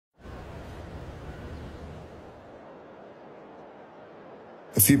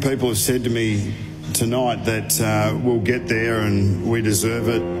few people have said to me tonight that we'll get there and we deserve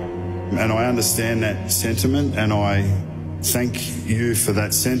it, and I understand that sentiment and I thank you for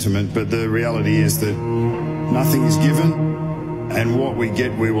that sentiment, but the reality is that nothing is given, and what we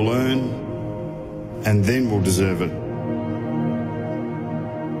get we will earn, and then we'll deserve it.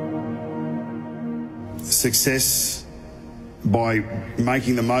 Success by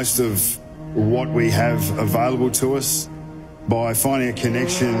making the most of what we have available to us, by finding a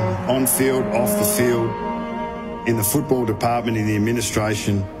connection on field, off the field, in the football department, in the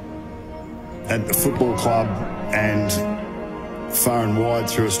administration, at the football club, and far and wide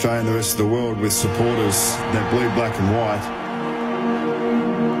through Australia and the rest of the world with supporters that bleed black and white.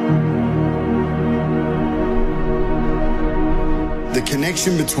 The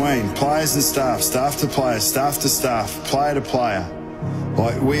connection between players and staff, staff to players, staff to staff, player to player,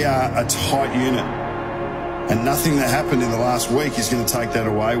 like, we are a tight unit, and nothing that happened in the last week is going to take that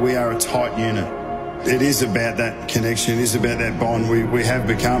away. We are a tight unit. It is about that connection, it is about that bond. We have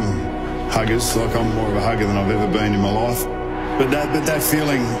become huggers. Like, I'm more of a hugger than I've ever been in my life. But that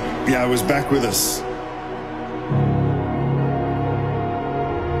feeling, was back with us.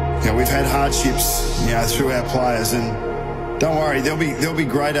 We've had hardships, through our players, and don't worry, there'll be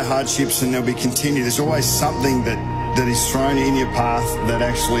greater hardships, and there'll be continued. There's always something that is thrown in your path that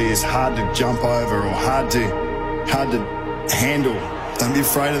actually is hard to jump over or hard to handle. Don't be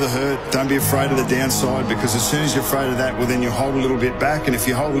afraid of the hurt. Don't be afraid of the downside, because as soon as you're afraid of that, well, then you hold a little bit back, and if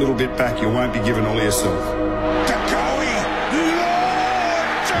you hold a little bit back, you won't be giving all of yourself.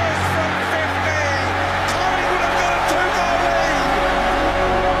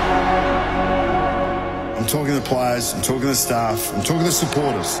 I'm talking to the players, I'm talking to the staff, I'm talking to the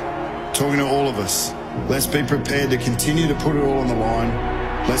supporters, I'm talking to all of us. Let's be prepared to continue to put it all on the line.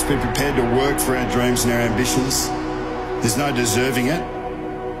 Let's be prepared to work for our dreams and our ambitions. There's no deserving it.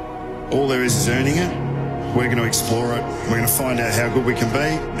 All there is earning it. We're going to explore it. We're going to find out how good we can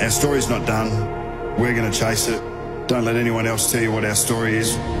be. Our story's not done. We're going to chase it. Don't let anyone else tell you what our story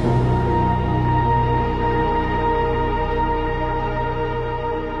is.